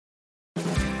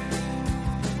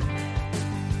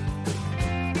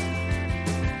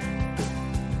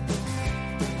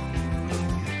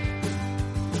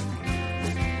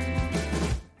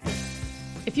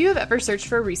If you have ever searched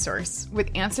for a resource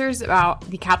with answers about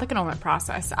the Catholic annulment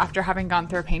process after having gone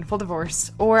through a painful divorce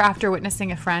or after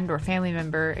witnessing a friend or family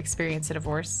member experience a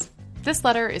divorce, this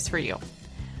letter is for you.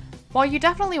 While you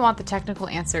definitely want the technical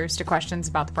answers to questions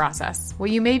about the process, what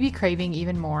you may be craving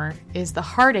even more is the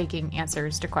heart-aching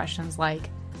answers to questions like,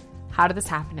 how did this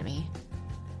happen to me?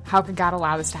 How could God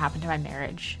allow this to happen to my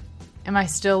marriage? Am I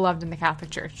still loved in the Catholic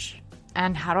Church?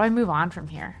 And how do I move on from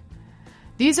here?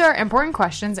 These are important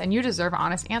questions and you deserve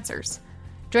honest answers.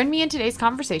 Join me in today's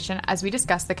conversation as we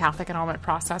discuss the Catholic annulment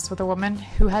process with a woman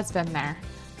who has been there.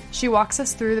 She walks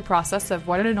us through the process of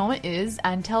what an annulment is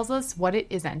and tells us what it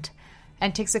isn't,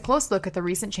 and takes a close look at the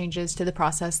recent changes to the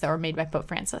process that were made by Pope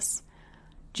Francis.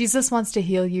 Jesus wants to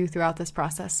heal you throughout this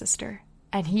process, sister,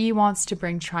 and he wants to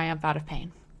bring triumph out of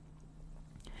pain.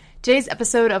 Today's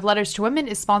episode of Letters to Women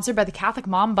is sponsored by the Catholic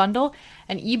Mom Bundle,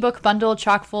 an ebook bundle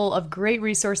chock full of great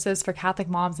resources for Catholic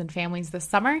moms and families this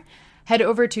summer. Head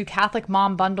over to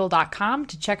CatholicMomBundle.com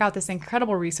to check out this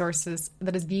incredible resources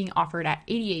that is being offered at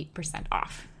 88%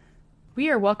 off. We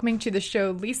are welcoming to the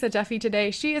show Lisa Duffy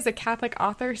today. She is a Catholic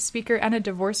author, speaker, and a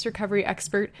divorce recovery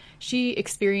expert. She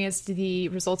experienced the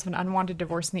results of an unwanted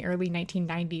divorce in the early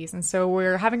 1990s. And so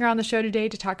we're having her on the show today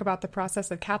to talk about the process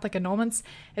of Catholic annulments.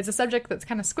 It's a subject that's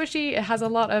kind of squishy. It has a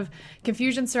lot of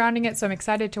confusion surrounding it. So I'm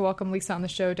excited to welcome Lisa on the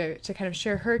show to kind of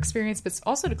share her experience, but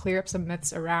also to clear up some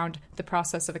myths around the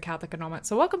process of a Catholic annulment.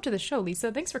 So welcome to the show, Lisa.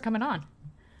 Thanks for coming on.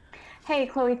 Hey,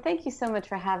 Chloe, thank you so much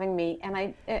for having me. And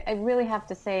I really have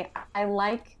to say, I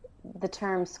like the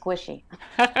term squishy.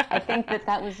 I think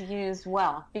that was used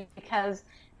well because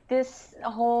this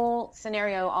whole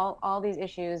scenario, all these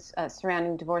issues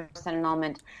surrounding divorce and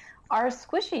annulment are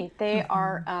squishy. They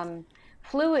are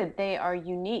fluid. They are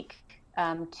unique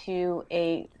to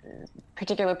a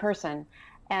particular person.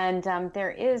 And there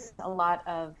is a lot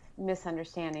of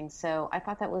misunderstanding. So I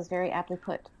thought that was very aptly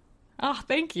put. Oh,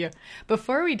 thank you.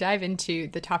 Before we dive into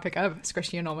the topic of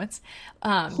squishy annulments,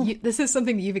 this is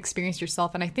something that you've experienced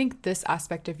yourself. And I think this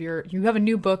aspect of you have a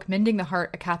new book, Mending the Heart,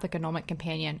 A Catholic Annulment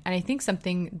Companion. And I think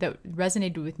something that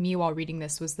resonated with me while reading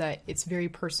this was that it's very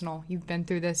personal. You've been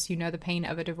through this, you know the pain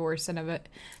of a divorce and of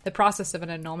the process of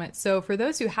an annulment. So for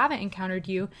those who haven't encountered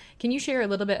you, can you share a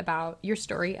little bit about your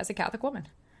story as a Catholic woman?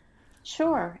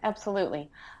 Sure, absolutely.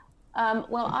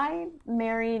 Well, I got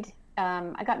married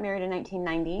in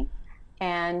 1990.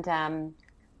 And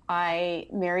I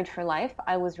married for life.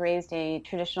 I was raised a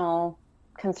traditional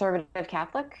conservative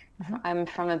Catholic. Mm-hmm. I'm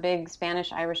from a big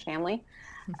Spanish-Irish family.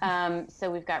 Mm-hmm. So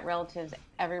we've got relatives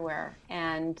everywhere.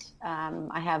 And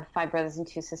I have 5 brothers and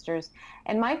 2 sisters.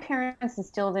 And my parents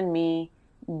instilled in me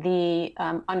the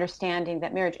understanding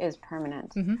that marriage is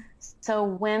permanent. Mm-hmm. So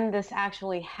when this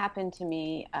actually happened to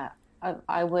me,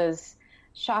 I was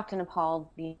shocked and appalled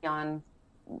beyond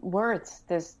words.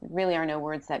 There really are no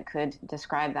words that could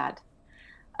describe that.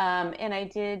 And I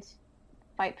did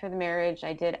fight for the marriage.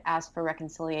 I did ask for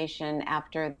reconciliation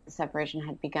after the separation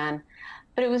had begun,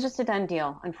 but it was just a done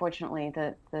deal. Unfortunately,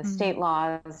 the state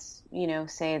laws,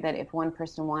 say that if one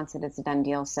person wants it, it's a done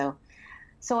deal. So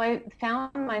I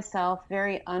found myself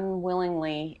very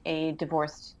unwillingly a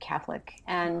divorced Catholic.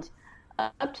 And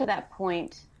up to that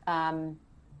point,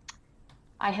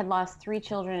 I had lost 3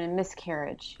 children in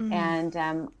miscarriage, and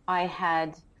I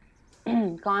had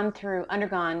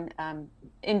undergone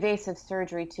invasive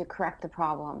surgery to correct the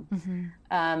problem.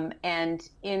 Mm-hmm. And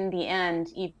in the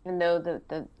end, even though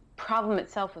the problem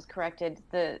itself was corrected,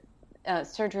 the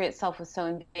surgery itself was so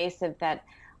invasive that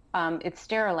it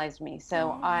sterilized me.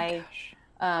 So I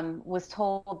was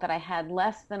told that I had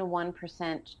less than a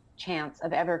 1% chance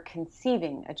of ever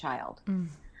conceiving a child.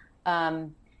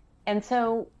 And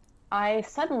so I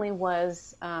suddenly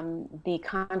was the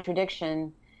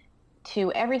contradiction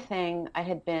to everything I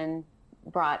had been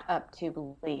brought up to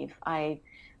believe. I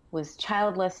was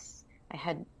childless. I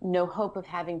had no hope of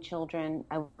having children.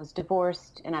 I was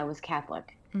divorced, and I was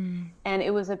Catholic. And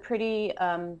it was a pretty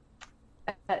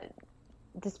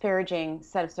disparaging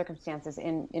set of circumstances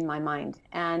in my mind.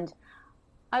 And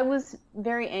I was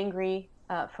very angry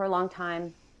for a long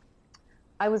time.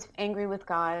 I was angry with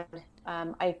God.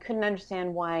 I couldn't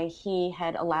understand why he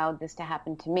had allowed this to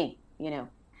happen to me,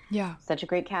 Yeah. Such a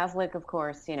great Catholic, of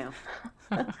course,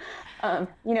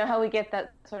 how we get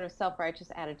that sort of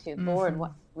self-righteous attitude. Mm-hmm. Lord,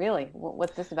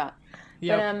 what's this about?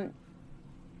 Yep.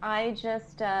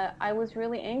 But I was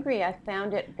really angry. I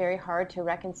found it very hard to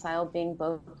reconcile being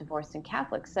both divorced and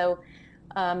Catholic. So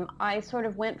I sort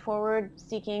of went forward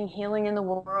seeking healing in the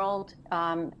world,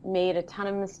 made a ton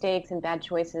of mistakes and bad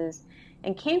choices,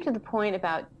 and came to the point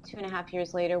about 2.5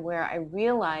 years later where I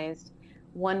realized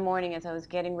one morning as I was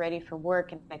getting ready for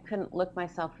work and I couldn't look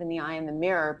myself in the eye in the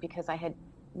mirror because I had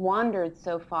wandered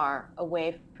so far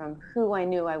away from who I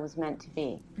knew I was meant to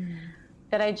be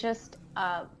that I just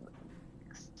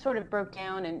sort of broke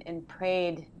down and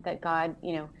prayed that God,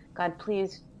 God,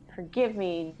 please forgive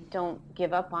me. Don't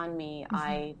give up on me.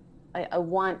 I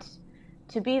want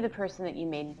to be the person that you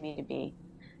made me to be.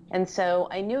 And so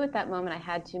I knew at that moment I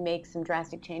had to make some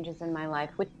drastic changes in my life,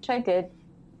 which I did.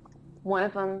 One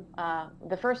of them,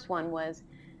 the first one was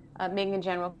making a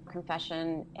general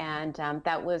confession, and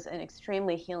that was an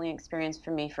extremely healing experience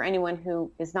for me. For anyone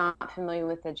who is not familiar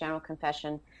with the general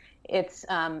confession, it's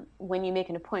when you make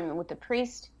an appointment with the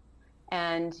priest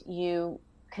and you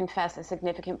confess a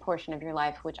significant portion of your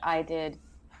life, which I did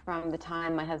from the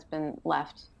time my husband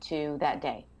left to that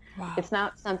day. Wow. It's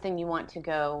not something you want to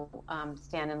go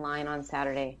stand in line on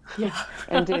Saturday Yeah.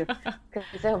 and do,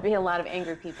 because there'll be a lot of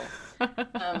angry people.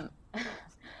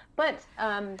 But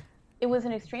it was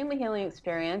an extremely healing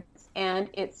experience, and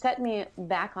it set me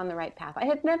back on the right path. I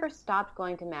had never stopped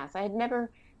going to Mass. I had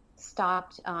never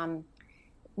stopped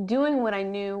doing what I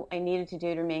knew I needed to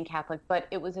do to remain Catholic, but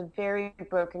it was a very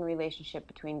broken relationship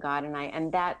between God and I,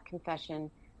 and that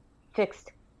confession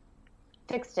fixed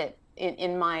it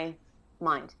in my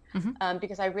mind,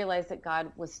 because I realized that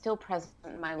God was still present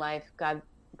in my life.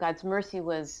 God's mercy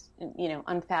was,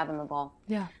 unfathomable.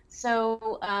 Yeah.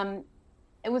 So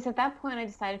it was at that point I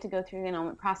decided to go through the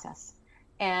annulment process,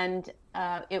 and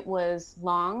it was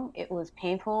long, it was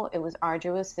painful, it was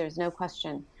arduous. There's no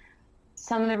question.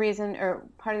 Some of the reason, or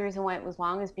part of the reason why it was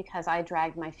long, is because I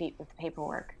dragged my feet with the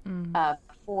paperwork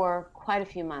for quite a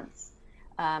few months.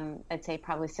 I'd say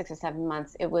probably 6 or 7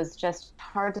 months. It was just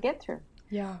hard to get through.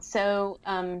 Yeah. So,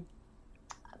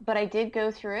 but I did go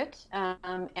through it,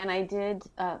 and I did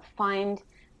find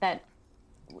that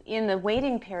in the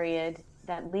waiting period,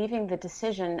 that leaving the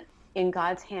decision in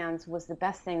God's hands was the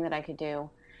best thing that I could do,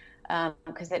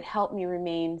 because it helped me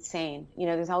remain sane.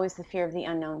 There's always the fear of the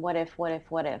unknown. What if?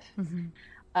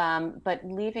 But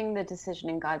leaving the decision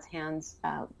in God's hands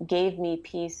gave me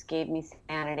peace, gave me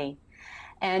sanity.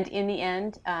 And in the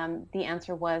end, the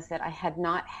answer was that I had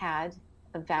not had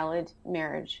a valid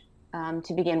marriage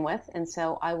to begin with, and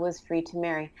so I was free to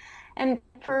marry. And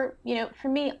for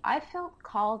me, I felt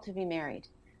called to be married.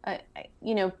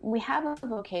 We have a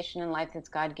vocation in life that's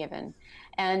God-given,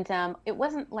 and it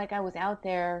wasn't like I was out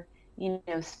there,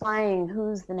 spying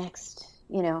who's the next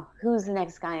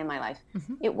guy in my life.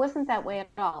 It wasn't that way at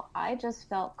all. I just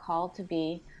felt called to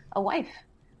be a wife.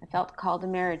 I felt called to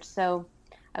marriage. So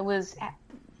I was,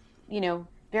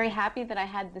 very happy that I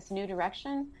had this new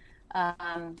direction.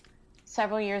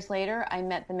 Several years later, I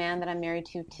met the man that I'm married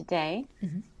to today,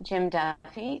 Jim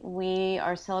Duffy. We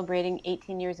are celebrating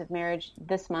 18 years of marriage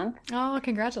this month. Oh,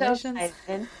 congratulations. So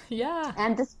excited. Yeah.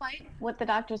 And despite what the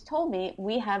doctors told me,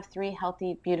 we have 3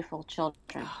 healthy, beautiful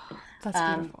children. That's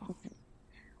beautiful.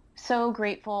 So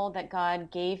grateful that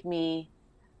God gave me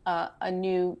a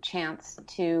new chance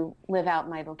to live out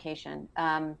my vocation.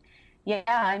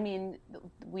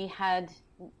 We had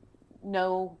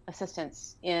no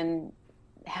assistance in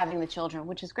having the children,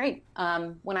 which is great.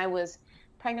 When I was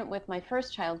pregnant with my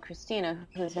first child, Christina,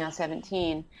 who's now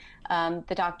 17,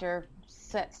 the doctor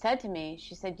said to me,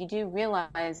 she said, "You do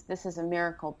realize this is a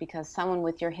miracle, because someone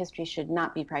with your history should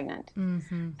not be pregnant."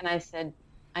 And I said,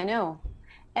 "I know."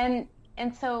 And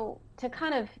so to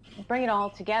kind of bring it all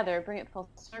together, bring it full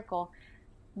circle,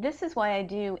 this is why I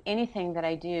do anything that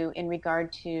I do in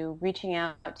regard to reaching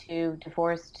out to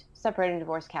separated and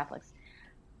divorced Catholics.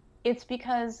 It's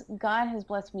because God has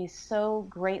blessed me so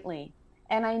greatly,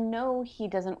 and I know He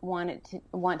doesn't want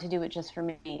to do it just for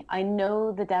me. I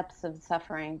know the depths of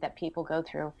suffering that people go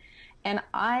through, and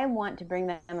I want to bring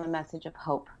them a message of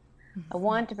hope. I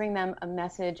want to bring them a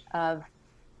message of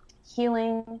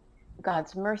healing,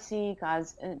 God's mercy,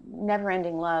 God's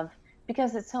never-ending love,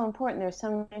 because it's so important. There's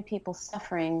so many people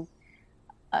suffering,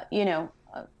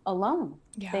 alone.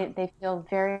 Yeah. They feel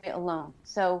very alone.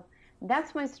 So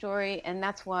that's my story, and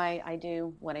that's why I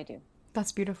do what I do.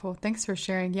 That's beautiful. Thanks for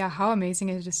sharing. Yeah, how amazing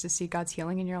it is just to see God's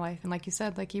healing in your life. And like you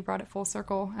said, He brought it full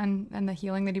circle, and the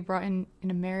healing that He brought in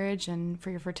a marriage and for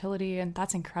your fertility, and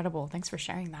that's incredible. Thanks for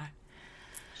sharing that.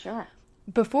 Sure.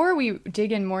 Before we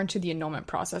dig in more into the annulment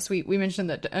process, we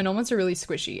mentioned that annulments are really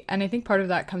squishy. And I think part of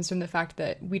that comes from the fact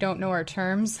that we don't know our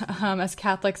terms as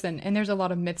Catholics, and there's a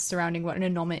lot of myths surrounding what an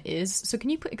annulment is. So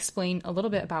can you explain a little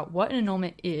bit about what an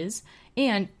annulment is,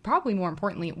 and probably more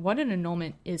importantly, what an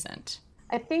annulment isn't?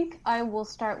 I think I will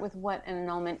start with what an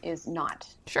annulment is not.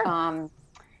 Sure.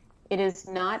 It is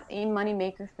not a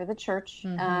moneymaker for the Church.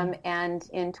 And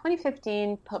in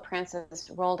 2015, Pope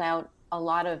Francis rolled out a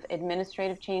lot of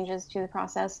administrative changes to the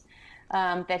process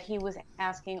that he was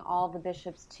asking all the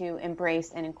bishops to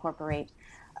embrace and incorporate.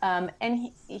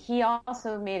 And he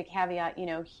also made a caveat,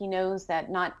 he knows that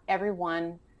not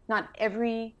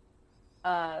every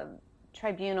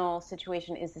tribunal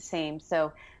situation is the same.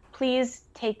 So please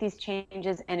take these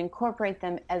changes and incorporate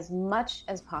them as much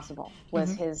as possible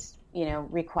was his,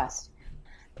 request.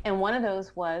 And one of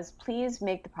those was, please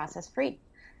make the process free.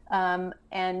 And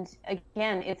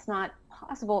again, it's not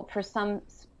possible for some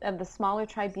of the smaller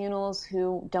tribunals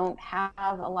who don't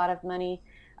have a lot of money.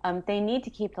 They need to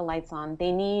keep the lights on.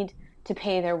 They need to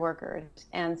pay their workers.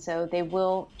 And so they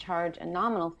will charge a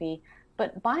nominal fee.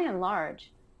 But by and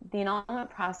large, the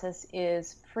annulment process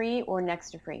is free or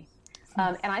next to free.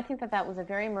 And I think that was a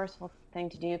very merciful thing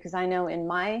to do, because I know in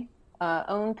my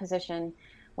own position,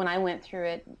 when I went through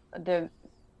it,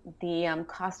 the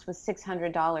cost was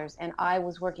 $600, and I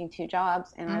was working 2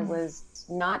 jobs, and I was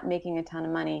not making a ton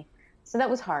of money. So that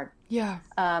was hard. Yeah.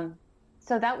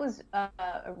 So that was a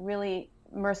really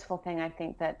merciful thing, I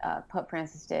think, that Pope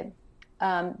Francis did.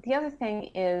 The other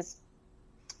thing is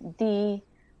the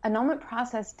annulment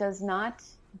process does not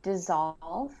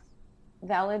dissolve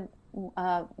valid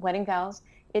wedding vows.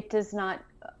 It does not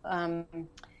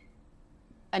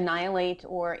annihilate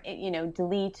or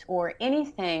delete or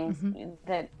anything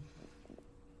that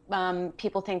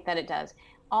people think that it does.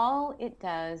 All it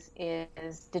does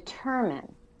is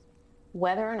determine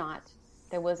whether or not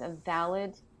there was a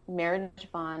valid marriage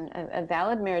bond, a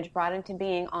valid marriage brought into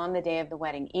being on the day of the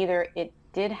wedding. Either it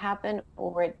did happen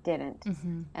or it didn't.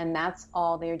 And that's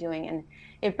all they're doing. And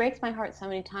it breaks my heart so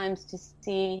many times to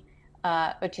see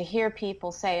or to hear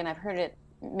people say, and I've heard it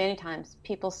many times,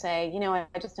 people say,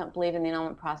 I just don't believe in the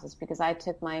annulment process because I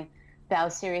took my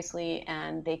vows seriously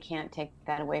and they can't take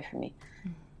that away from me.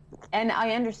 And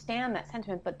I understand that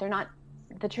sentiment, but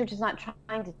the church is not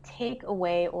trying to take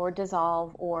away or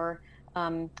dissolve or,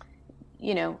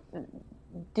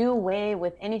 do away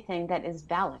with anything that is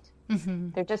valid.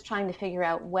 They're just trying to figure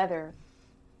out whether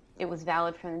it was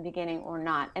valid from the beginning or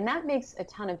not. And that makes a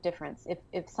ton of difference.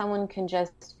 If someone can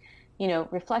just,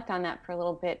 reflect on that for a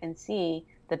little bit and see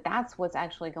that that's what's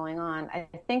actually going on, I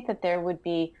think that there would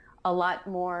be a lot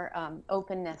more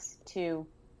openness to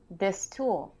this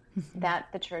tool that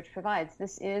the church provides.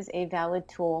 This is a valid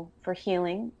tool for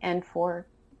healing and for,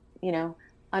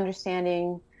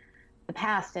 understanding the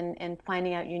past and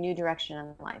finding out your new direction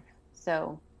in life.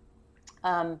 So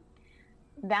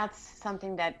that's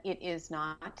something that it is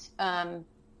not.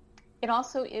 It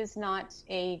also is not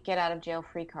a get out of jail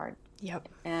free card. Yep.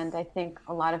 And I think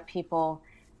a lot of people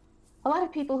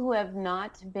who have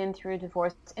not been through a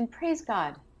divorce, and praise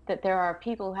God that there are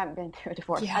people who haven't been through a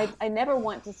divorce. Yeah. I never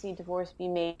want to see divorce be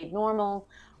made normal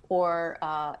or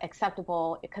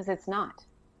acceptable, because it's not.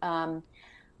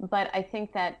 But I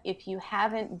think that if you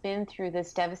haven't been through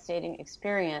this devastating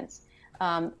experience,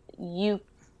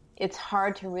 it's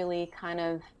hard to really kind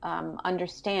of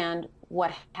understand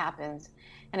what happens.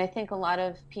 And I think a lot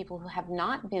of people who have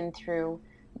not been through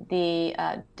the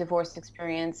divorce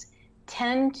experience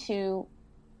tend to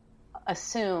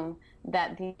assume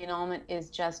that the annulment is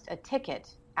just a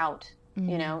ticket out,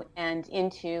 and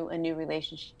into a new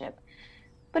relationship.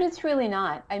 But it's really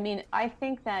not. I mean, I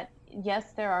think that,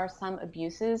 yes, there are some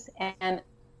abuses, and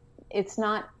it's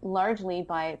not largely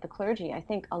by the clergy. I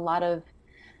think a lot of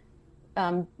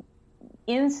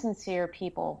insincere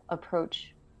people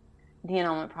approach the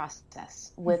annulment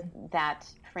process with that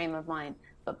frame of mind.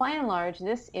 But by and large,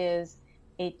 this is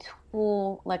a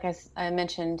tool, like I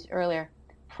mentioned earlier,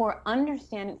 for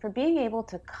understanding, for being able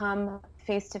to come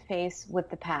face to face with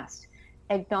the past,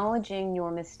 acknowledging your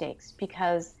mistakes,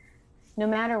 because no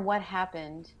matter what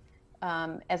happened,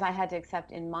 as I had to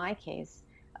accept in my case,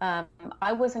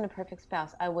 I wasn't a perfect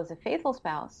spouse. I was a faithful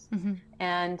spouse,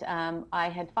 and I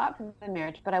had fought for the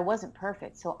marriage, but I wasn't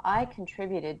perfect. So I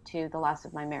contributed to the loss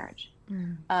of my marriage.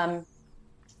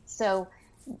 So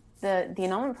the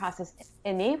annulment process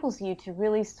enables you to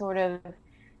really sort of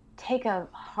take a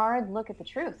hard look at the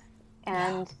truth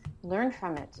and learn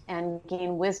from it and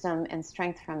gain wisdom and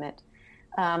strength from it.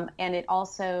 And it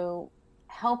also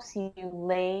helps you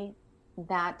lay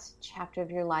that chapter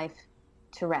of your life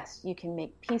to rest. You can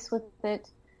make peace with it,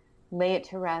 lay it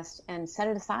to rest, and set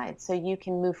it aside so you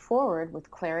can move forward with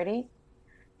clarity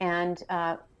and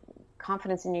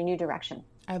confidence in your new direction.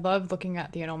 I love looking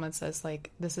at the annulments as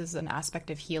like, this is an aspect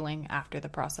of healing after the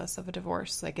process of a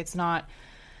divorce. Like, it's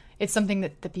something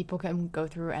that the people can go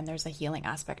through, and there's a healing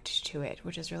aspect to it,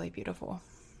 which is really beautiful.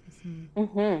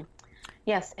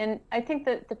 Yes. And I think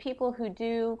that the people who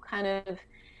do kind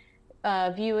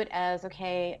of view it as,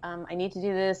 okay, I need to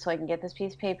do this so I can get this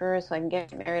piece of paper, so I can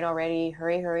get married already,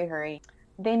 hurry, hurry, hurry,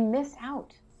 they miss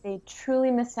out. They truly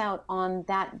miss out on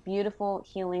that beautiful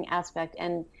healing aspect.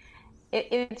 And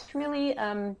it's really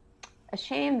a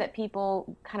shame that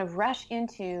people kind of rush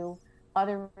into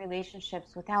other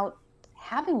relationships without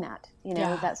having that,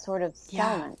 that sort of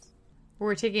settlement. Yeah.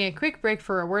 We're taking a quick break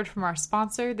for a word from our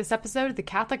sponsor, this episode, the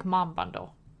Catholic Mom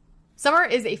Bundle. Summer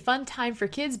is a fun time for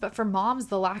kids, but for moms,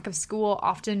 the lack of school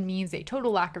often means a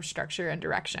total lack of structure and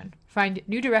direction. Find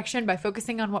new direction by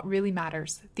focusing on what really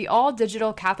matters. The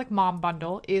all-digital Catholic Mom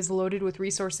Bundle is loaded with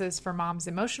resources for moms'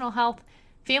 emotional health,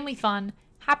 family fun,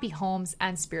 happy homes,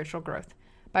 and spiritual growth.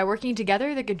 By working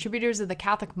together, the contributors of the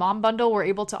Catholic Mom Bundle were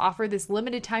able to offer this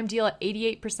limited time deal at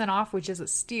 88% off, which is a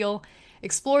steal.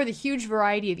 Explore the huge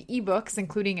variety of ebooks,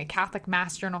 including a Catholic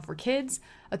Mass Journal for kids,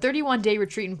 a 31-day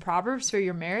retreat in Proverbs for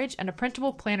your marriage, and a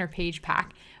printable planner page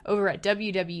pack over at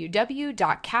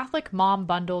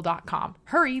www.catholicmombundle.com.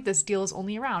 Hurry, this deal is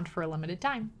only around for a limited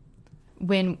time.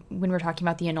 When we're talking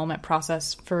about the annulment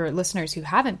process, for listeners who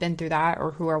haven't been through that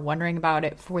or who are wondering about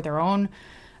it for their own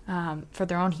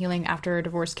healing after a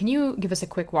divorce, can you give us a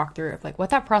quick walkthrough of like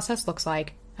what that process looks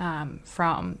like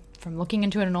from looking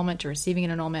into an annulment to receiving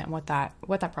an annulment, and what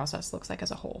that process looks like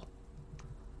as a whole?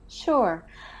 Sure.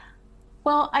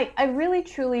 Well, I really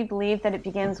truly believe that it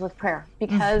begins with prayer,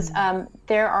 because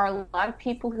there are a lot of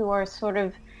people who are sort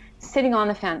of sitting on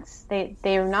the fence.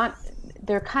 They're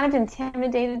kind of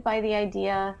intimidated by the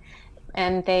idea,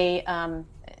 and by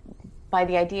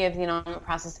the idea of the annulment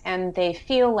process, and they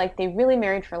feel like they really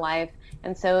married for life,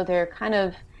 and so they're kind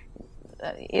of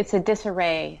it's a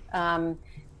disarray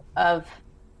of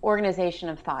organization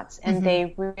of thoughts, and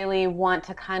they really want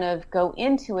to kind of go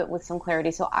into it with some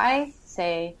clarity. So I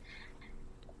say,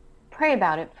 pray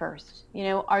about it first.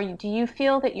 Do you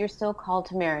feel that you're still called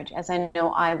to marriage, as I know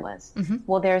I was?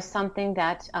 Well, there's something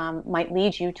that might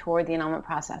lead you toward the annulment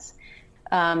process.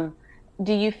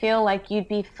 Do you feel like you'd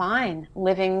be fine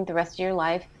living the rest of your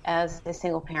life as a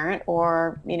single parent,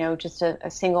 or just a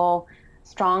single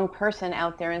strong person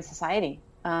out there in society?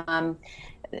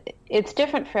 It's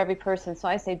different for every person. So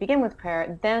I say begin with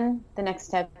prayer. Then the next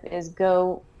step is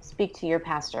go speak to your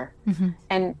pastor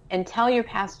and tell your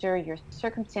pastor your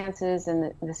circumstances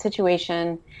and the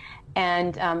situation,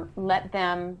 and let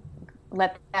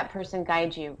that person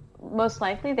guide you. Most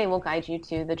likely they will guide you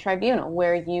to the tribunal,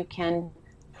 where you can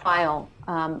file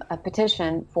a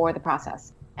petition for the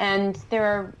process. And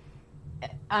there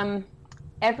are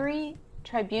every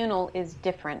tribunal is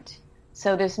different,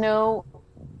 so there's no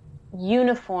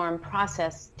uniform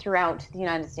process throughout the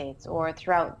United States or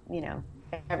throughout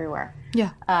everywhere.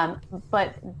 Yeah.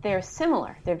 But they're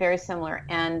similar. They're very similar.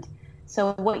 And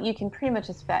so what you can pretty much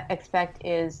expect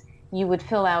is you would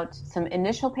fill out some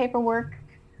initial paperwork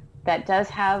that does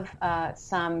have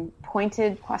some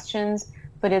pointed questions,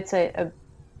 but it's a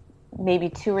maybe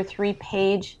 2 or 3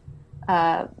 page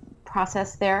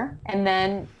process there. And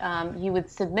then you would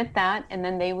submit that, and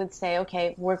then they would say,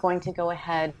 okay, we're going to go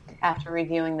ahead, after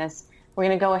reviewing this, we're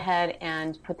going to go ahead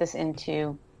and put this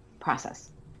into process.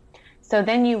 So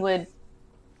then you would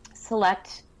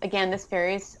select, again, this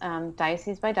varies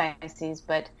diocese by diocese,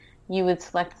 but you would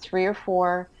select 3 or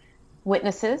 4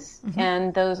 witnesses,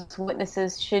 and those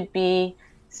witnesses should be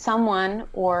someone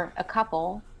or a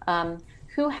couple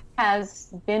who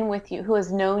has been with you, who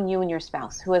has known you and your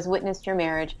spouse, who has witnessed your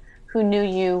marriage, who knew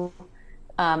you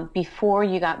before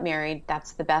you got married.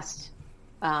 That's the best,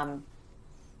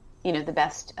 the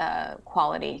best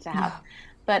quality to have. Yeah.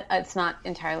 But it's not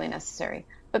entirely necessary.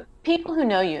 But people who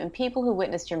know you and people who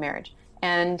witnessed your marriage,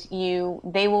 and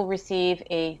they will receive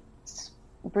a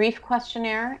brief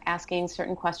questionnaire asking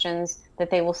certain questions that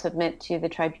they will submit to the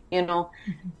tribunal.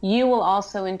 You will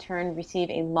also in turn receive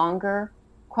a longer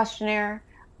questionnaire.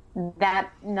 That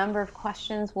number of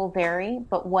questions will vary,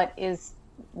 but what is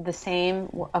the same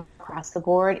across the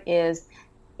board is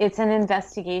it's an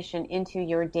investigation into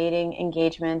your dating,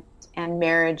 engagement, and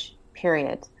marriage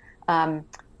period,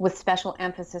 with special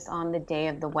emphasis on the day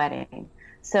of the wedding.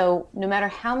 So no matter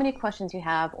how many questions you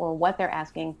have or what they're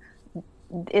asking,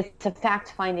 it's a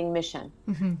fact-finding mission.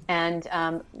 And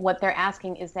what they're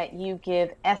asking is that you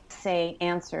give essay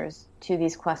answers to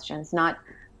these questions, not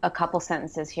a couple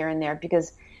sentences here and there,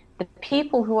 because the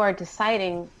people who are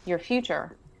deciding your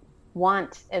future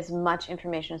want as much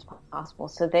information as possible.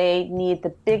 So they need the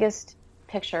biggest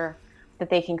picture that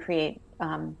they can create.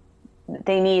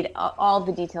 They need all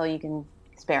the detail you can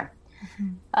spare.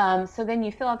 So then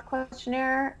you fill out the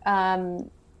questionnaire.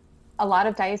 A lot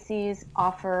of dioceses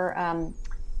offer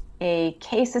a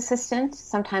case assistant.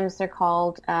 Sometimes they're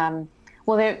called,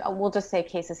 we'll just say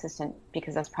case assistant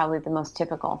because that's probably the most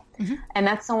typical. And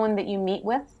that's someone that you meet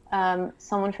with,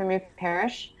 someone from your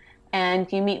parish,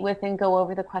 and you meet with and go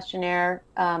over the questionnaire,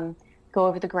 go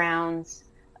over the grounds.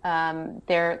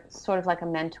 They're sort of like a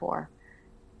mentor.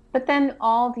 But then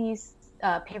all these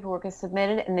paperwork is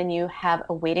submitted, and then you have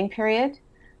a waiting period.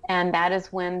 And that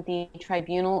is when the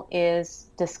tribunal is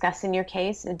discussing your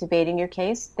case and debating your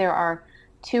case. There are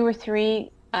 2 or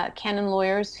 3 canon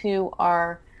lawyers who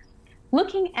are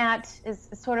looking at, is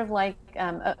sort of like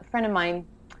a friend of mine,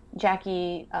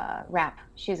 Jackie Rapp.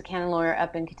 She's a canon lawyer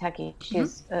up in Kentucky.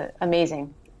 She's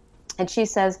amazing. And she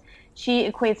says she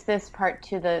equates this part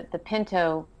to the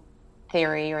Pinto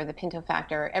theory or the Pinto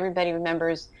factor. Everybody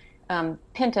remembers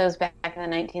Pintos back in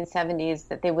the 1970s,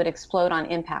 that they would explode on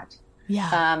impact.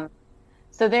 Yeah.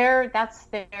 So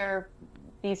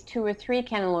these 2 or 3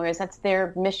 canon lawyers, that's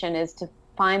their mission, is to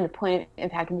find the point of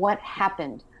impact. What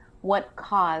happened? What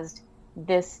caused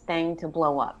this thing to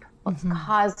blow up? What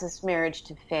caused this marriage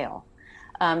to fail?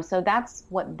 So that's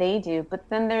what they do. But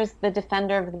then there's the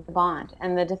defender of the bond.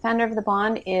 And the defender of the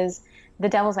bond is the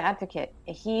devil's advocate.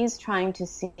 He's trying to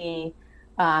see,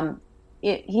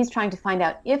 he's trying to find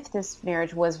out if this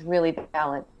marriage was really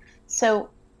valid. So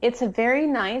it's a very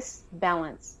nice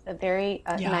balance, a very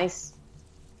nice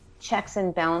checks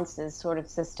and balances sort of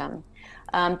system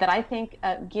that I think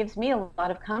gives me a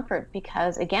lot of comfort,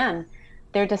 because, again,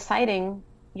 they're deciding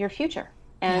your future,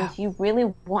 and you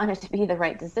really want it to be the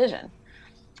right decision.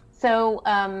 So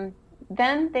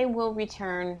then they will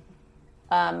return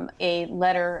a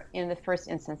letter in the first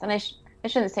instance. And I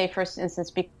shouldn't say first instance,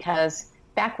 because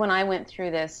back when I went through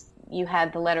this, you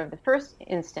had the letter of the first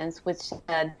instance, which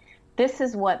said, this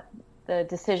is what the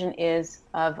decision is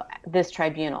of this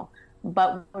tribunal,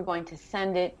 but we're going to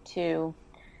send it to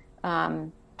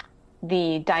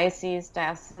the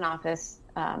diocesan office,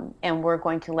 and we're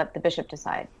going to let the bishop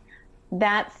decide.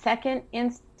 That second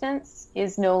instance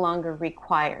is no longer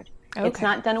required. Okay. It's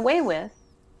not done away with.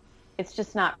 It's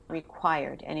just not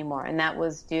required anymore. And that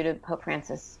was due to Pope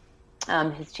Francis,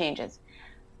 his changes.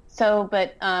 So,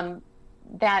 but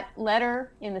that letter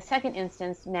in the second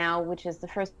instance now, which is the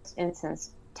first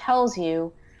instance, tells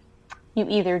you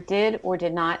either did or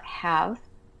did not have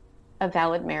a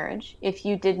valid marriage. If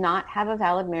you did not have a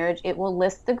valid marriage, it will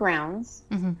list the grounds,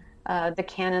 the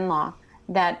canon law,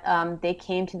 that they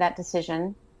came to that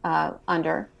decision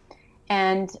under.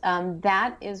 And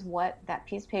that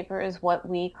piece of paper is what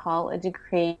we call a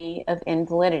decree of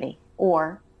invalidity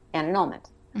or an annulment.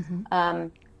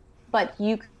 But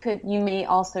you may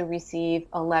also receive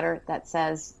a letter that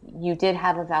says you did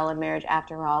have a valid marriage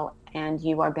after all, and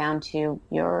you are bound to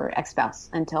your ex-spouse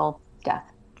until death.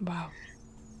 Wow.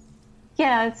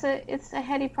 Yeah, it's a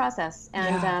heady process,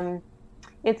 and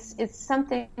it's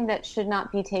something that should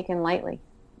not be taken lightly.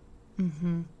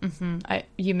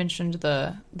 You mentioned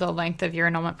the length of your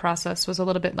annulment process was a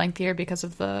little bit lengthier because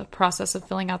of the process of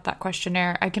filling out that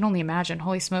questionnaire. I can only imagine,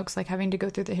 holy smokes, like having to go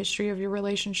through the history of your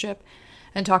relationship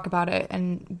and talk about it,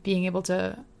 and being able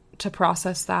to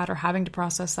process that, or having to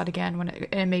process that again when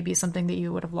it may be something that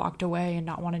you would have locked away and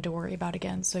not wanted to worry about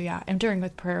again. So yeah, entering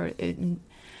with prayer,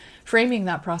 framing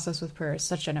that process with prayer is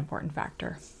such an important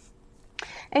factor.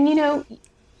 And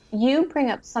you bring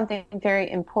up something very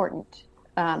important,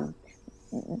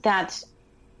 that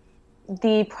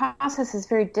the process is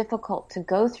very difficult to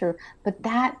go through, but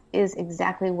that is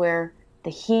exactly where the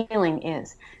healing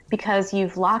is, because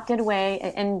you've locked it away.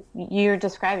 And you're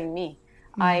describing me.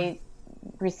 I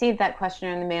received that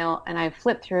questionnaire in the mail, and I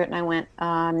flipped through it, and I went,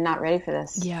 I'm not ready for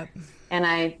this. Yep. And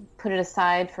I put it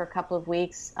aside for a couple of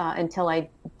weeks until I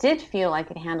did feel I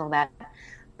could handle that.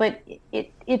 But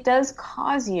it does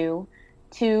cause you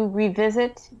to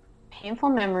revisit painful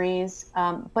memories,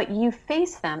 but you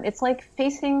face them. It's like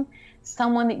facing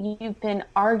someone that you've been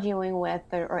arguing with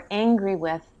or angry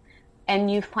with,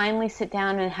 and you finally sit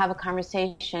down and have a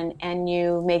conversation and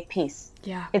you make peace.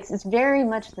 Yeah. It's very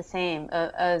much the same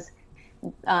as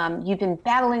you've been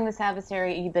battling this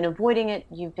adversary, you've been avoiding it,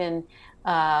 you've been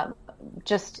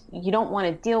you don't want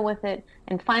to deal with it.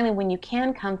 And finally, when you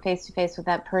can come face to face with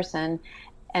that person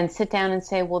and sit down and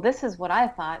say, well, this is what I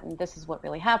thought, and this is what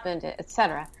really happened,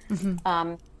 etc.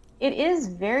 It is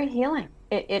very healing.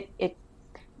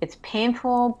 It's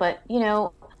painful, but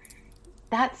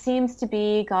that seems to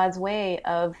be God's way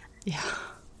of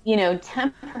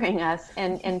tempering us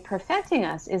and perfecting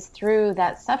us, is through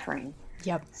that suffering.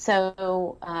 Yep.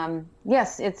 So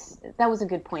yes, that was a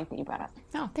good point that you brought up.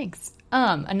 Oh, thanks.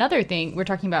 Another thing, we're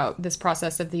talking about this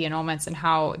process of the annulments and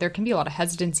how there can be a lot of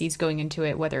hesitancies going into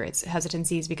it, whether it's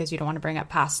hesitancies because you don't want to bring up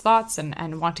past thoughts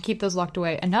and want to keep those locked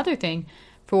away. Another thing,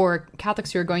 for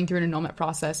Catholics who are going through an annulment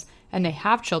process and they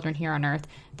have children here on earth,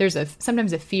 there's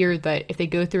sometimes a fear that if they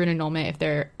go through an annulment,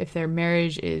 if their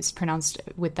marriage is pronounced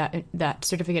with that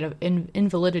certificate of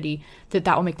invalidity,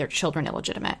 that will make their children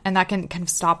illegitimate. And that can kind of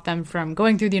stop them from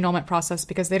going through the annulment process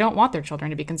because they don't want their children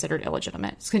to be considered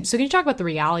illegitimate. So can you talk about the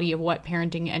reality of what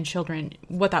parenting and children,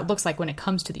 what that looks like when it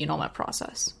comes to the annulment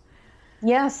process?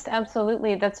 Yes,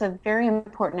 absolutely. That's a very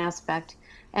important aspect.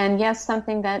 And yes,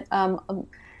 something that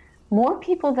more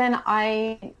people than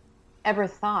I ever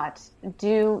thought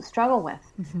do struggle with.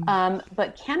 Mm-hmm.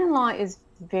 But canon law is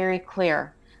very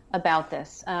clear about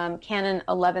this. Canon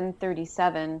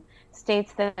 1137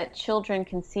 states that children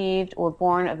conceived or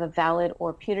born of a valid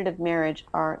or putative marriage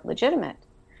are legitimate.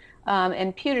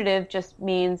 And putative just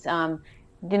means the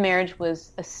marriage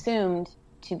was assumed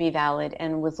to be valid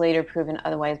and was later proven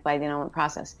otherwise by the annulment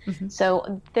process. Mm-hmm.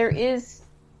 So there is,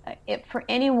 for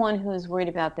anyone who is worried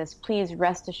about this, please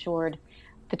rest assured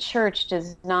the church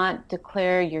does not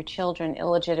declare your children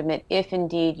illegitimate if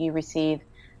indeed you receive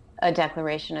a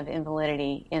declaration of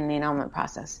invalidity in the annulment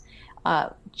process.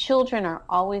 Children are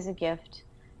always a gift.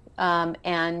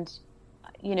 And,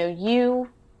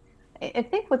 I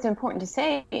think what's important to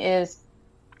say is,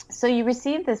 so you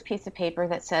receive this piece of paper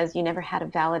that says you never had a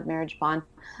valid marriage bond.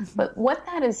 Mm-hmm. But what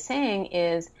that is saying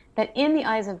is that in the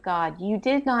eyes of God, you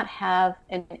did not have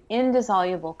an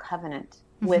indissoluble covenant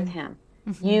mm-hmm. with him.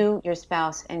 Mm-hmm. You, your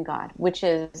spouse, and God, which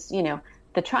is,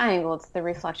 the triangle. It's the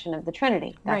reflection of the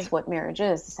Trinity. That's right. What marriage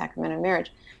is, the sacrament of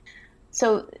marriage.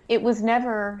 So it was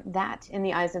never that in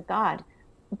the eyes of God.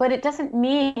 But it doesn't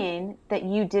mean that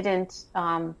you didn't,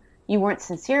 you weren't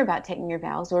sincere about taking your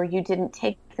vows, or you didn't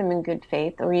take them in good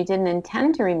faith, or you didn't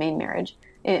intend to remain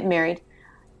married.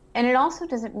 And it also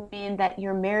doesn't mean that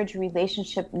your marriage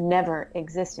relationship never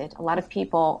existed. A lot of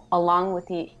people, along with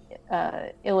the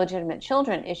illegitimate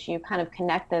children issue, kind of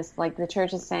connect this, like the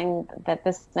church is saying that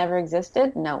this never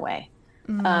existed. No way.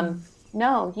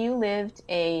 No, you lived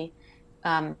a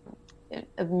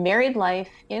married life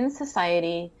in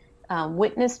society,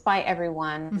 witnessed by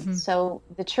everyone. Mm-hmm. So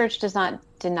the church does not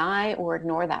deny or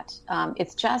ignore that.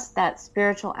 It's just that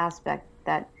spiritual aspect,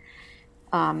 that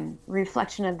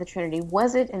reflection of the Trinity.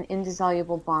 Was it an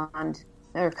indissoluble bond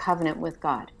or covenant with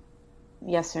God?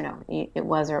 Yes or no? It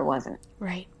was or it wasn't.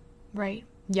 Right.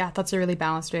 Yeah, that's a really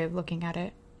balanced way of looking at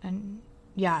it. And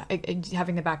yeah,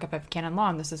 having the backup of canon law,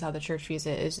 and this is how the church views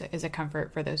it, is a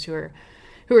comfort for those who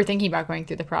are thinking about going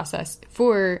through the process.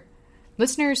 For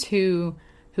listeners who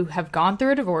have gone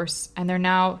through a divorce and they're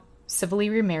now civilly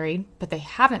remarried, but they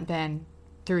haven't been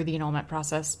through the annulment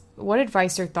process, what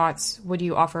advice or thoughts would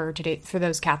you offer today for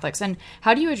those Catholics? And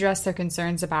how do you address their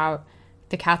concerns about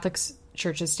the Catholic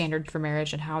Church's standard for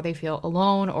marriage and how they feel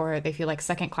alone, or they feel like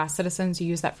second-class citizens? You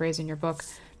use that phrase in your book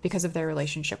because of their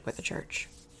relationship with the church.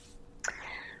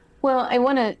 Well, I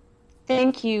want to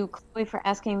thank you, Chloe, for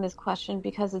asking this question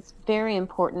because it's very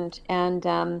important.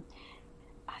 And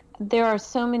there are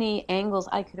so many angles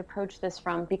I could approach this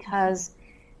from because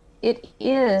it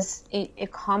is a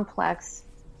complex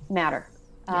matter.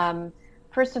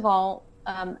 First of all,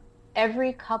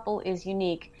 every couple is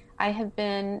unique. I have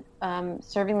been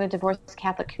serving the divorced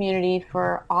Catholic community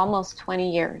for almost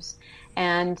 20 years.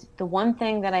 And the one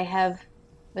thing that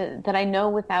I know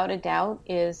without a doubt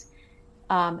is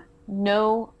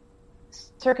no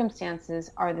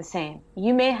circumstances are the same.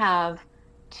 You may have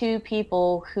two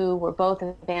people who were both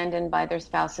abandoned by their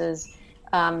spouses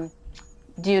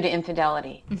due to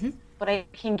infidelity. Mm-hmm. But I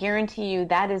can guarantee you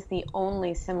that is the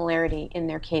only similarity in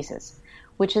their cases,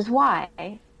 which is why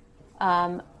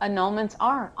annulments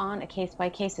are on a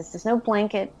case-by-case basis. There's no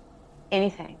blanket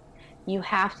anything. You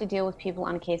have to deal with people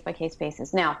on a case-by-case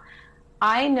basis. Now,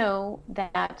 I know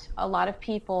that a lot of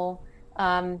people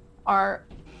are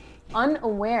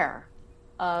unaware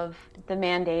of the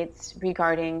mandates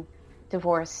regarding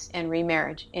divorce and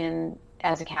remarriage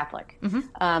as a Catholic. Mm-hmm.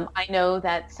 I know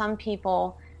that some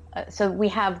people, so we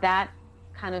have that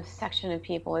kind of section of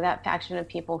people, or that faction of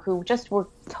people who just were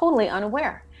totally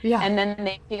unaware. Yeah. And then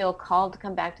they feel called to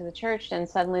come back to the church, and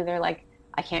suddenly they're like,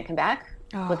 I can't come back?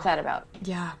 Oh, what's that about?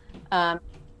 Yeah.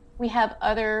 We have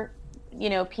other,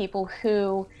 people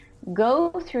who go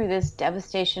through this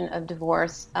devastation of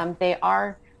divorce. They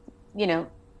are,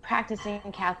 practicing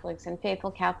Catholics and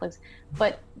faithful Catholics,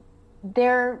 but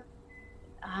they're,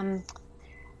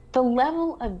 the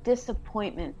level of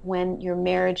disappointment when your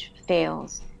marriage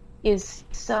fails is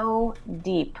so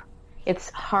deep. It's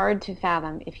hard to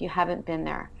fathom if you haven't been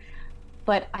there.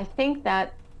 But I think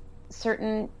that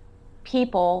certain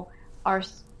people are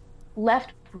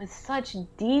left with such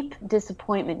deep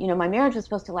disappointment. My marriage was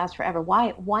supposed to last forever.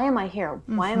 Why am I here?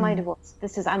 Why am I divorced?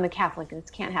 I'm a Catholic. This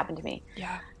can't happen to me.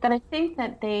 Yeah. That I think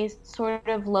that they sort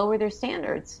of lower their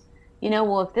standards.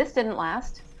 Well, if this didn't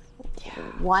last,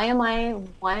 why am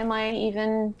I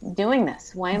even doing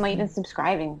this? Why am I even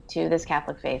subscribing to this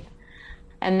Catholic faith?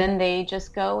 And then they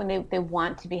just go and they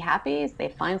want to be happy. They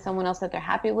find someone else that they're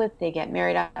happy with. They get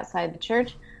married outside the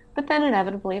church. But then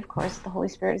inevitably, of course, the Holy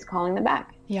Spirit is calling them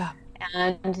back. Yeah.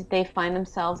 And they find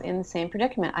themselves in the same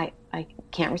predicament. I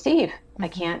can't receive. I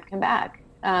can't come back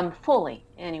fully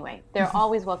anyway. They're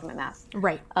always welcome at Mass.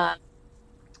 Right.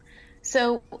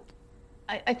 So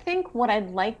I think what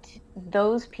I'd like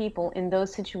those people in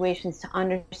those situations to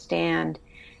understand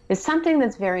is something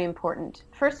that's very important.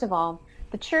 First of all,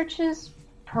 the church's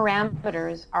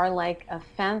parameters are like a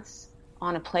fence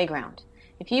on a playground.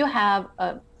 If you have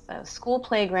a school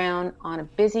playground on a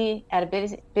busy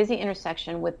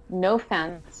intersection with no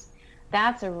fence,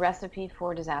 that's a recipe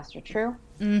for disaster. True?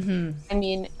 Mm-hmm. I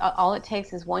mean, all it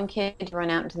takes is one kid to run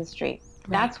out into the street.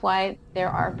 Right. That's why there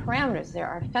are parameters, there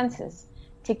are fences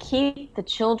to keep the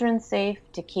children safe,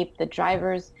 to keep the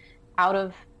drivers out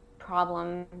of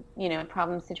problem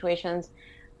situations,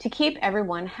 to keep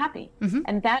everyone happy. Mm-hmm.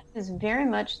 And that is very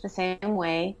much the same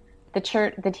way the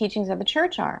teachings of the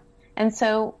church are. And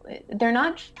so they're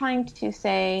not trying to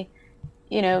say,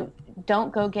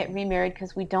 don't go get remarried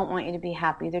because we don't want you to be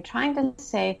happy. They're trying to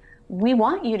say, we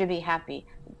want you to be happy.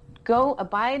 Go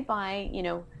abide by,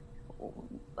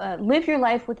 live your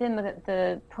life within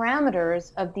the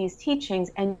parameters of these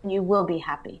teachings and you will be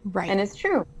happy. Right. And it's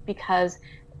true, because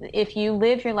if you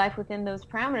live your life within those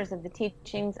parameters of the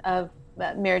teachings of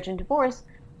marriage and divorce,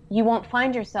 you won't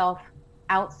find yourself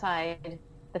outside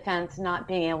the fence not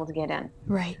being able to get in.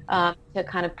 Right. To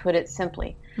kind of put it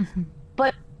simply. Mm-hmm.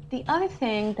 But the other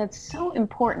thing that's so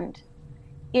important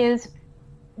is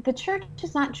the church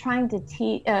is not trying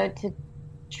to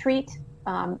treat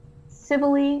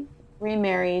civilly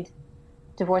remarried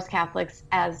divorced Catholics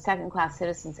as second-class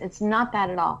citizens. It's not that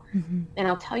at all. Mm-hmm. And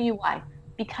I'll tell you why.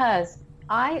 Because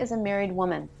I, as a married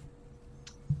woman,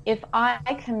 if I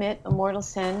commit a mortal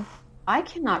sin, I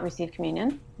cannot receive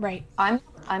communion. Right. I'm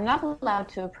not allowed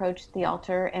to approach the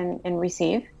altar and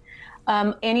receive.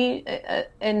 A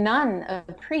nun, a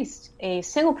priest, a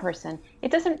single person,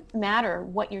 it doesn't matter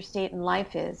what your state in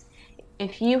life is.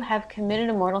 If you have committed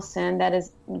a mortal sin that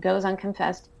goes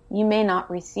unconfessed, you may not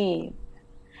receive.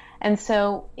 And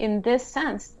so in this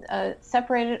sense, a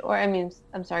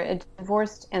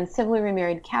divorced and civilly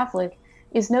remarried Catholic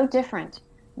is no different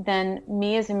than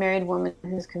me as a married woman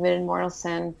who's committed mortal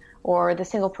sin, or the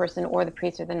single person, or the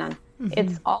priest or the nun. Mm-hmm.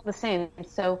 It's all the same.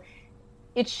 So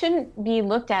it shouldn't be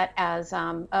looked at as,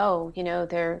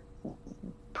 they're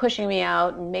pushing me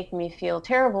out and making me feel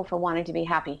terrible for wanting to be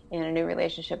happy in a new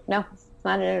relationship. No, it's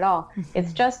not it at all. Mm-hmm.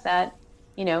 It's just that,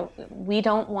 we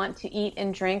don't want to eat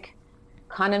and drink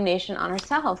condemnation on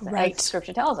ourselves, right, as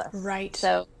Scripture tells us. Right.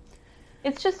 So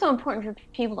it's just so important for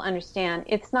people to understand.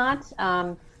 It's not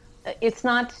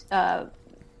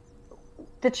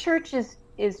the church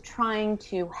is trying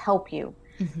to help you.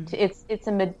 Mm-hmm. It's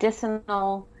a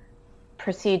medicinal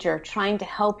procedure trying to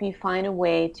help you find a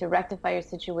way to rectify your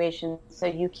situation so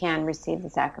you can receive the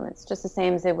sacraments, just the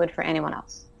same as they would for anyone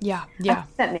else. Yeah.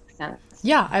 That makes sense.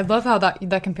 Yeah, I love how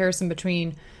that comparison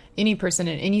between any person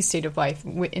in any state of life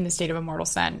in the state of a mortal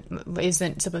sin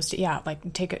isn't supposed to,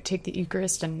 take the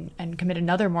Eucharist and commit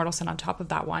another mortal sin on top of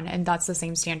that one. And that's the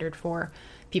same standard for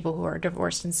people who are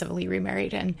divorced and civilly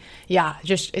remarried. And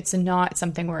it's not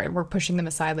something where we're pushing them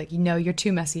aside. Like, you're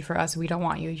too messy for us. We don't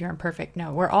want you. You're imperfect.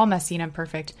 No, we're all messy and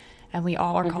imperfect. And we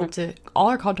all are called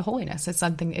to holiness.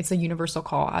 It's a universal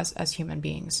call as human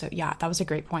beings. So that was a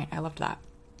great point. I loved that.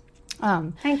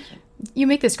 Thank you. You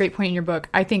make this great point in your book.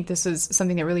 I think this is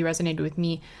something that really resonated with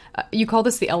me. You call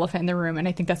this the elephant in the room, and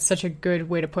I think that's such a good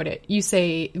way to put it. You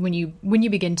say when you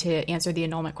begin to answer the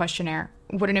annulment questionnaire,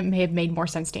 wouldn't it have made more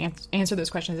sense to answer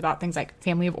those questions about things like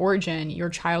family of origin, your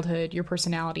childhood, your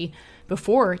personality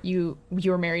before you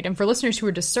were married? And for listeners who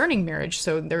are discerning marriage,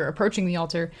 so they're approaching the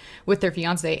altar with their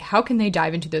fiance, how can they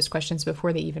dive into those questions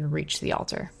before they even reach the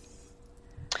altar?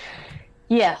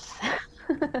 Yes.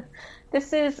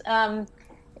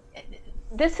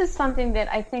 This is something that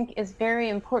I think is very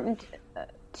important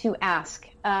to ask.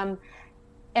 And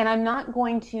I'm not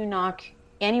going to knock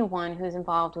anyone who's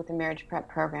involved with the marriage prep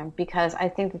program, because I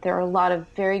think that there are a lot of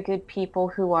very good people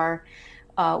who are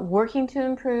working to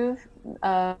improve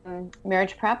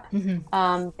marriage prep.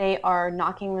 Mm-hmm. They are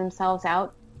knocking themselves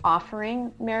out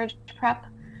offering marriage prep.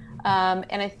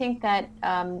 And I think that,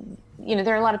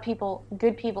 there are a lot of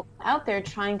good people out there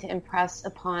trying to impress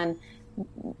upon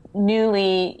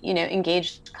newly,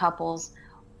 engaged couples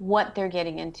what they're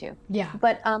getting into. Yeah.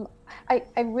 But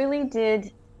I really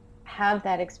did have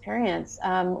that experience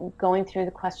going through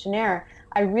the questionnaire.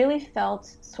 I really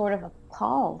felt sort of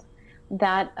appalled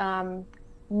that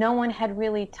no one had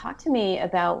really talked to me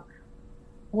about,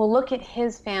 well, look at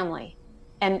his family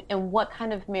and what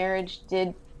kind of marriage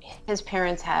did his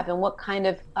parents have and what kind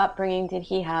of upbringing did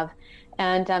he have.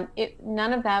 And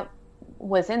none of that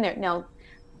was in there. Now,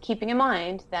 keeping in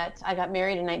mind that I got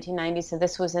married in 1990, so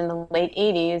this was in the late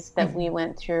 80s that we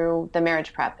went through the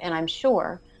marriage prep. And I'm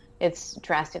sure it's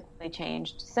drastically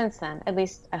changed since then. At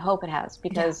least I hope it has,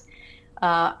 because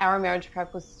our marriage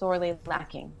prep was sorely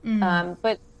lacking.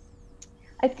 But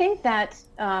I think that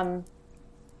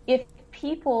if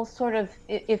couples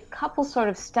sort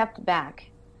of stepped back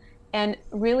and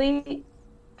really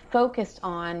focused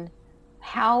on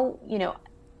how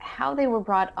they were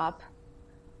brought up,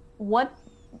 what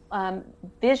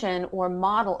vision or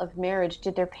model of marriage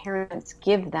did their parents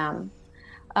give them,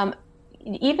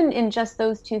 even in just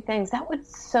those two things, that would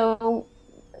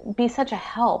be such a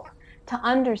help to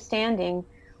understanding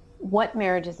what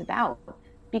marriage is about.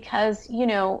 Because,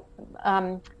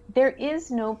 there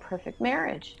is no perfect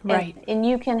marriage. Right. And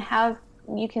you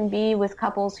can be with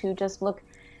couples who just look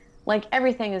like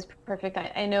everything is perfect.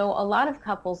 I know a lot of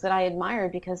couples that I admire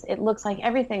because it looks like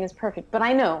everything is perfect. But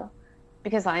I know,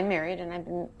 because I'm married and I've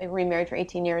been remarried for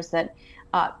 18 years, that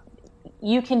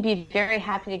you can be very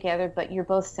happy together, but you're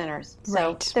both sinners.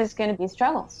 So there's going to be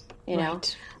struggles, know.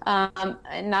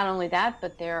 And not only that,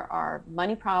 but there are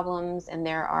money problems and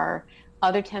there are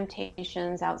other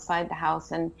temptations outside the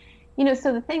house. And,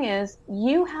 so the thing is,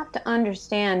 you have to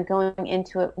understand going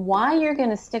into it why you're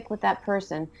going to stick with that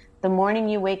person the morning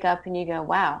you wake up and you go,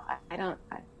 wow, I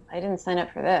didn't sign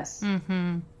up for this.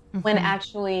 When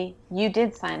actually you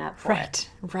did sign up for it.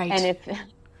 Right. And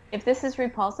if this is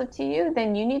repulsive to you,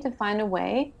 then you need to find a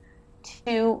way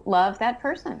to love that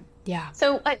person. Yeah.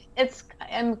 So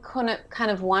I'm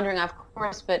kind of wandering off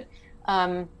course, but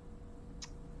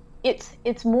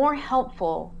it's more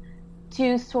helpful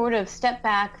to sort of step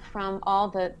back from all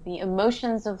the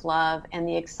emotions of love and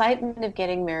the excitement of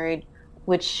getting married,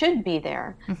 which should be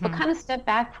there, but kind of step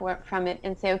back from it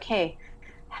and say, okay,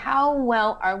 how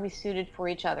well are we suited for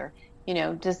each other?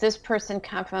 Does this person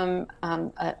come from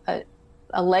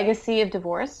a legacy of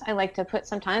divorce? I like to put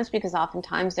sometimes, because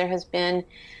oftentimes there has been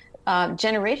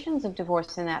generations of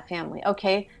divorce in that family.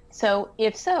 Okay, so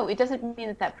if so, it doesn't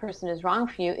mean that person is wrong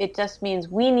for you. It just means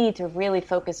we need to really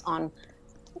focus on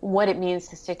what it means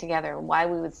to stick together, why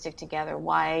we would stick together,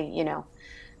 why,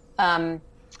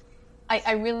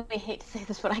 I really hate to say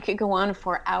this, but I could go on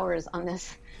for hours on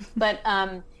this, but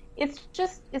it's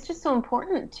just so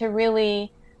important to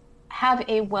really have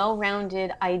a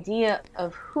well-rounded idea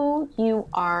of who you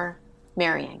are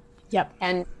marrying. Yep.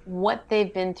 And what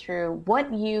they've been through,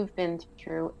 what you've been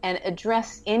through, and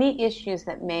address any issues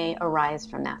that may arise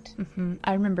from that.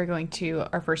 I remember going to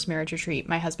our first marriage retreat.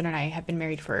 My husband and I have been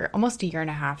married for almost a year and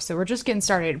a half, so we're just getting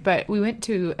started. But we went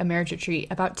to a marriage retreat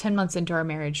about 10 months into our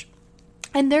marriage.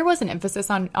 And there was an emphasis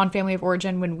on family of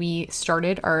origin when we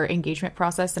started our engagement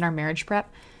process and our marriage prep.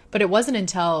 But it wasn't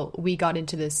until we got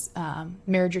into this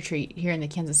marriage retreat here in the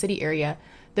Kansas City area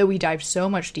that we dived so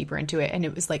much deeper into it. And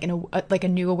it was like a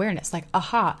new awareness, like,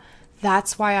 aha,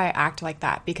 that's why I act like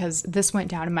that, because this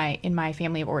went down in my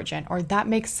family of origin, or that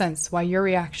makes sense why your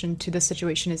reaction to this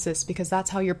situation is this, because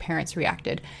that's how your parents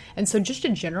reacted. And so just a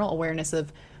general awareness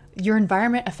of your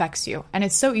environment affects you. And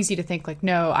it's so easy to think like,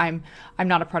 no, I'm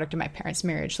not a product of my parents'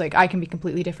 marriage. Like, I can be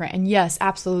completely different. And yes,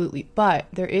 absolutely. But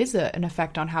there is an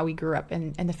effect on how we grew up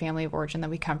in the family of origin that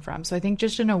we come from. So I think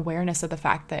just an awareness of the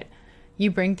fact that you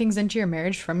bring things into your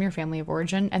marriage from your family of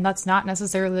origin. And that's not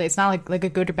necessarily, it's not like a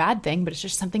good or bad thing, but it's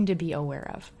just something to be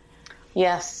aware of.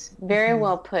 Yes, very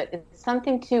well put. It's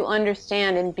something to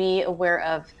understand and be aware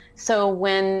of. So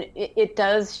when it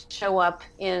does show up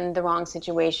in the wrong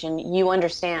situation, you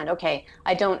understand, okay,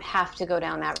 I don't have to go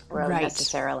down that road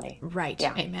necessarily. Right.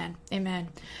 Yeah. Amen. Amen.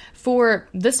 For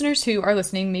listeners who are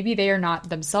listening, maybe they are not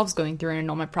themselves going through an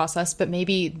annulment process, but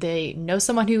maybe they know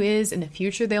someone who is. In the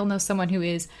future, they'll know someone who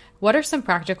is. What are some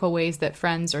practical ways that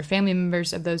friends or family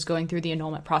members of those going through the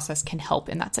annulment process can help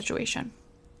in that situation?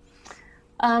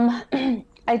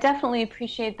 I definitely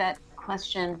appreciate that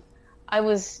question. I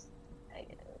was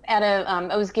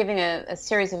giving a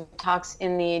series of talks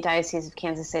in the Diocese of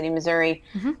Kansas City, Missouri,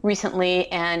 recently,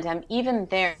 and even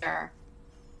there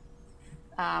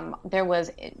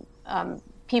was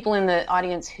people in the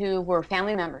audience who were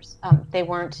family members. They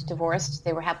weren't divorced;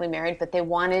 they were happily married, but they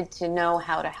wanted to know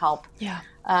how to help. Yeah.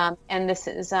 And this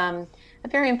is a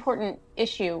very important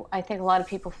issue. I think a lot of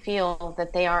people feel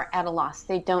that they are at a loss.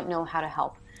 They don't know how to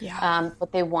help,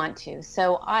 but they want to.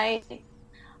 So I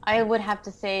would have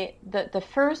to say that the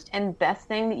first and best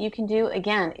thing that you can do,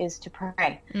 again, is to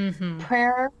pray.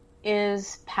 Prayer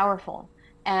is powerful.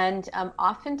 And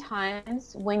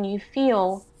oftentimes when you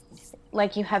feel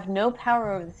like you have no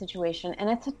power over the situation, and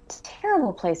it's a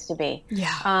terrible place to be.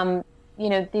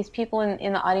 These people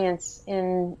in the audience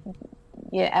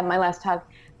at my last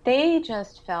talk, they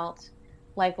just felt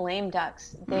like lame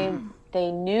ducks.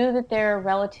 They knew that their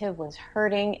relative was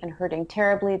hurting and hurting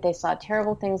terribly. They saw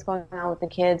terrible things going on with the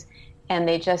kids, and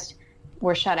they just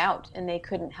were shut out and they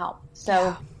couldn't help.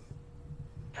 So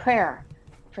prayer,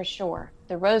 for sure.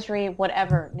 The rosary,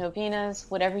 whatever, novenas,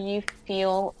 whatever you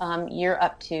feel you're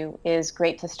up to is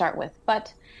great to start with.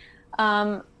 But,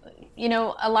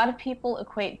 a lot of people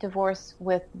equate divorce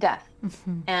with death.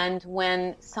 And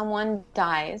when someone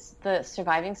dies, the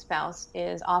surviving spouse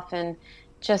is often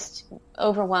just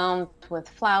overwhelmed with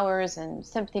flowers and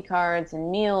sympathy cards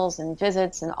and meals and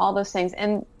visits and all those things.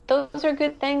 And those are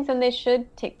good things and they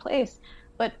should take place.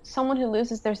 But someone who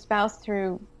loses their spouse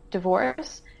through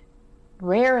divorce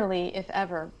rarely, if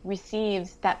ever,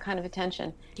 receives that kind of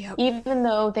attention, even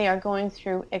though they are going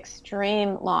through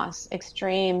extreme loss,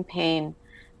 extreme pain,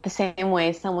 the same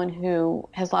way someone who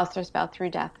has lost their spouse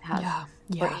through death has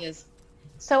or is.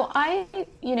 So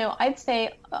I'd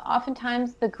say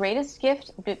oftentimes the greatest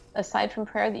gift, aside from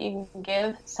prayer, that you can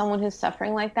give someone who's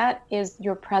suffering like that is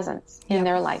your presence in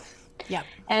their life.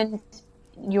 And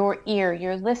your ear,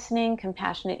 your listening,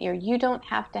 compassionate ear. You don't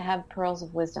have to have pearls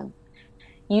of wisdom.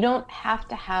 You don't have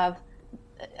to have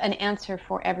an answer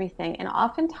for everything. And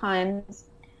oftentimes,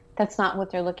 that's not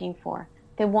what they're looking for.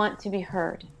 They want to be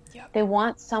heard. They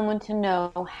want someone to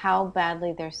know how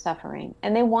badly they're suffering.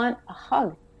 And they want a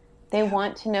hug. They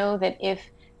want to know that if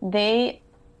they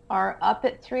are up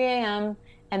at 3 a.m.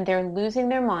 and they're losing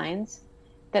their minds,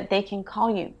 that they can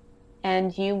call you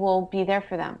and you will be there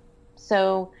for them.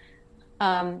 So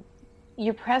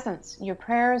your presence, your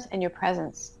prayers and your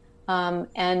presence,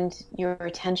 and your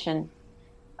attention.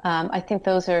 I think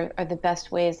those are the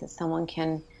best ways that someone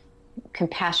can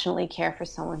compassionately care for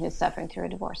someone who's suffering through a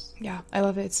divorce. Yeah, I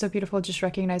love it. It's so beautiful just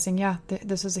recognizing,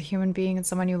 this is a human being and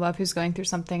someone you love who's going through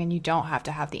something, and you don't have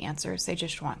to have the answers. They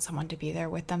just want someone to be there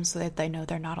with them so that they know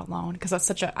they're not alone, because that's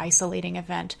such an isolating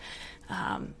event,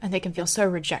 and they can feel so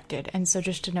rejected. And so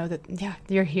just to know that,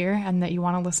 you're here and that you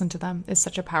want to listen to them is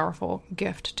such a powerful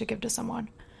gift to give to someone.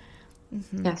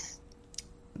 Yes.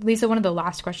 Lisa, one of the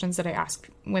last questions that I ask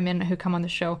women who come on the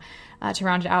show to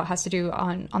round it out has to do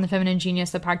on the Feminine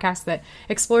Genius, the podcast that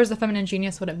explores the feminine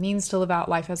genius, what it means to live out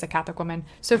life as a Catholic woman.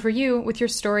 So for you, with your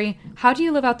story, how do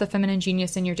you live out the feminine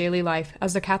genius in your daily life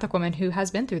as a Catholic woman who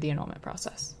has been through the annulment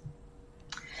process?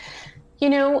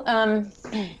 I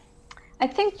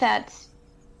think that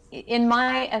in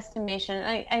my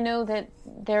estimation, I know that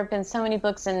there have been so many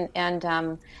books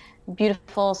and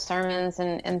beautiful sermons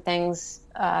and things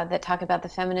that talk about the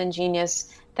feminine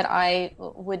genius that I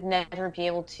would never be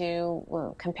able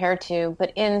to compare to.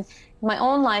 But in my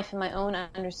own life and my own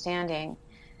understanding,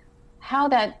 how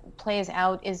that plays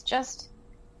out is just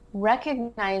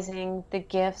recognizing the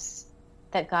gifts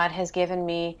that God has given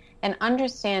me and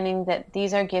understanding that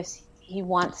these are gifts He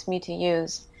wants me to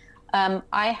use.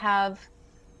 I have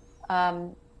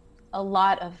a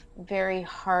lot of very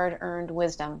hard-earned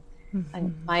wisdom.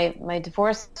 And my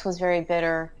divorce was very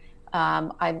bitter.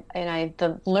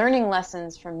 The learning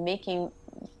lessons from making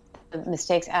the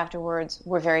mistakes afterwards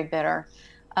were very bitter.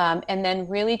 And then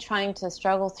really trying to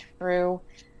struggle through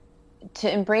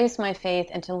to embrace my faith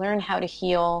and to learn how to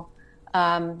heal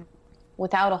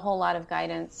without a whole lot of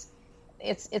guidance.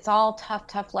 It's all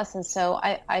tough lessons. So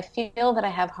I feel that I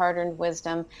have hard-earned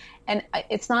wisdom, and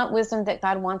it's not wisdom that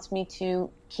God wants me to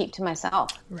keep to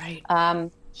myself. Right.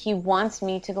 He wants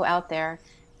me to go out there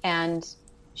and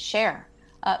share,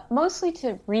 mostly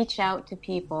to reach out to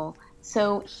people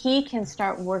so He can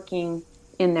start working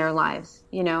in their lives.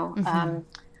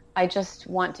 I just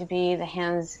want to be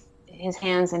His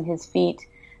hands and His feet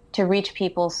to reach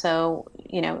people so,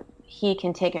 He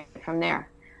can take it from there.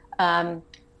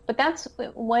 But that's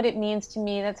what it means to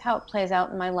me. That's how it plays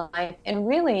out in my life. And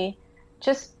really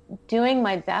just doing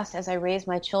my best as I raise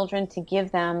my children to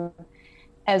give them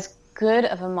as good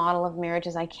of a model of marriage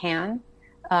as I can,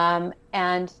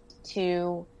 and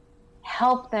to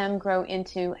help them grow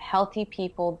into healthy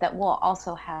people that will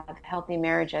also have healthy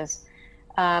marriages,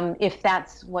 if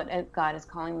that's what God is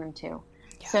calling them to.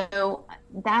 Yeah. So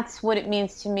that's what it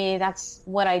means to me. That's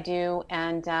what I do.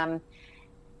 And,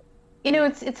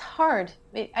 it's hard.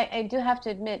 I do have to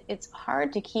admit, it's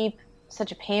hard to keep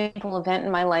such a painful event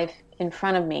in my life in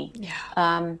front of me,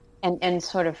 and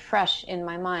sort of fresh in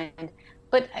my mind.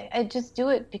 But I just do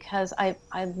it because I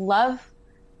love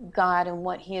God and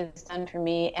what he has done for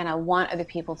me, and I want other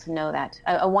people to know that.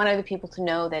 I want other people to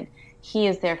know that he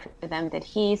is there for them, that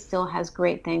he still has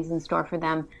great things in store for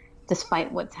them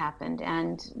despite what's happened.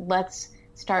 And let's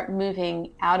start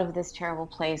moving out of this terrible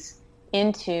place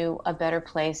into a better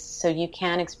place so you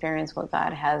can experience what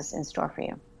God has in store for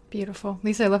you. Beautiful.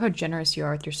 Lisa, I love how generous you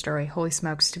are with your story. Holy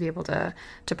smokes, to be able to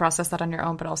process that on your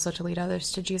own, but also to lead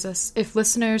others to Jesus. If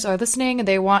listeners are listening and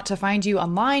they want to find you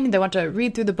online, they want to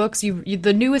read through the books,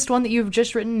 the newest one that you've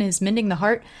just written is Mending the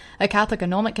Heart, a Catholic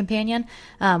Annulment Companion.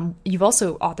 You've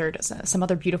also authored some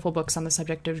other beautiful books on the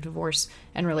subject of divorce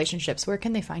and relationships. Where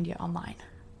can they find you online?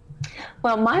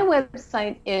 Well, my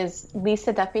website is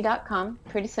lisaduffy.com.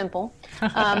 Pretty simple.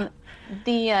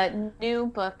 The new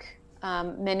book,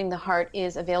 Mending the Heart,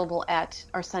 is available at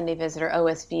our Sunday Visitor,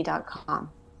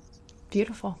 osv.com.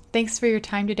 Beautiful. Thanks for your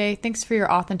time today. Thanks for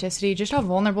your authenticity, just how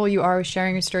vulnerable you are with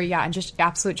sharing your story. Yeah, and just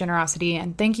absolute generosity.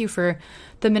 And thank you for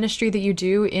the ministry that you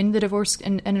do in the divorce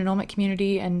and annulment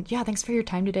community. And yeah, thanks for your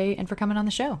time today and for coming on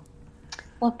the show.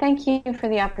 Well, thank you for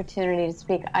the opportunity to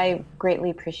speak. I greatly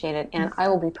appreciate it. And I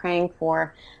will be praying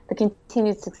for the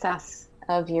continued success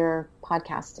of your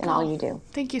podcast and all you do.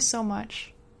 Thank you so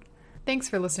much. Thanks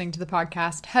for listening to the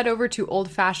podcast. Head over to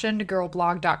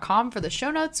oldfashionedgirlblog.com for the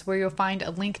show notes, where you'll find a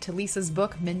link to Lisa's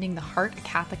book, Mending the Heart, a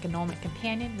Catholic Annulment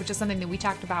Companion, which is something that we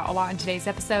talked about a lot in today's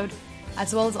episode,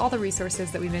 as well as all the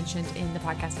resources that we mentioned in the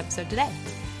podcast episode today.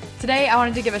 Today, I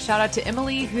wanted to give a shout out to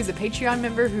Emily, who's a Patreon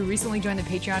member who recently joined the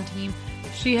Patreon team.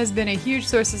 She has been a huge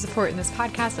source of support in this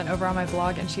podcast and over on my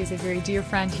blog, and she is a very dear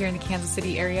friend here in the Kansas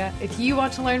City area. If you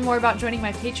want to learn more about joining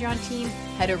my Patreon team,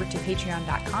 head over to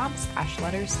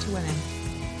patreon.com/letters-to-women.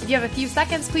 If you have a few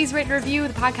seconds, please rate and review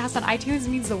the podcast on iTunes. It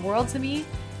means the world to me.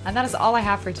 And that is all I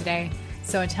have for today.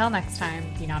 So until next time,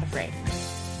 be not afraid.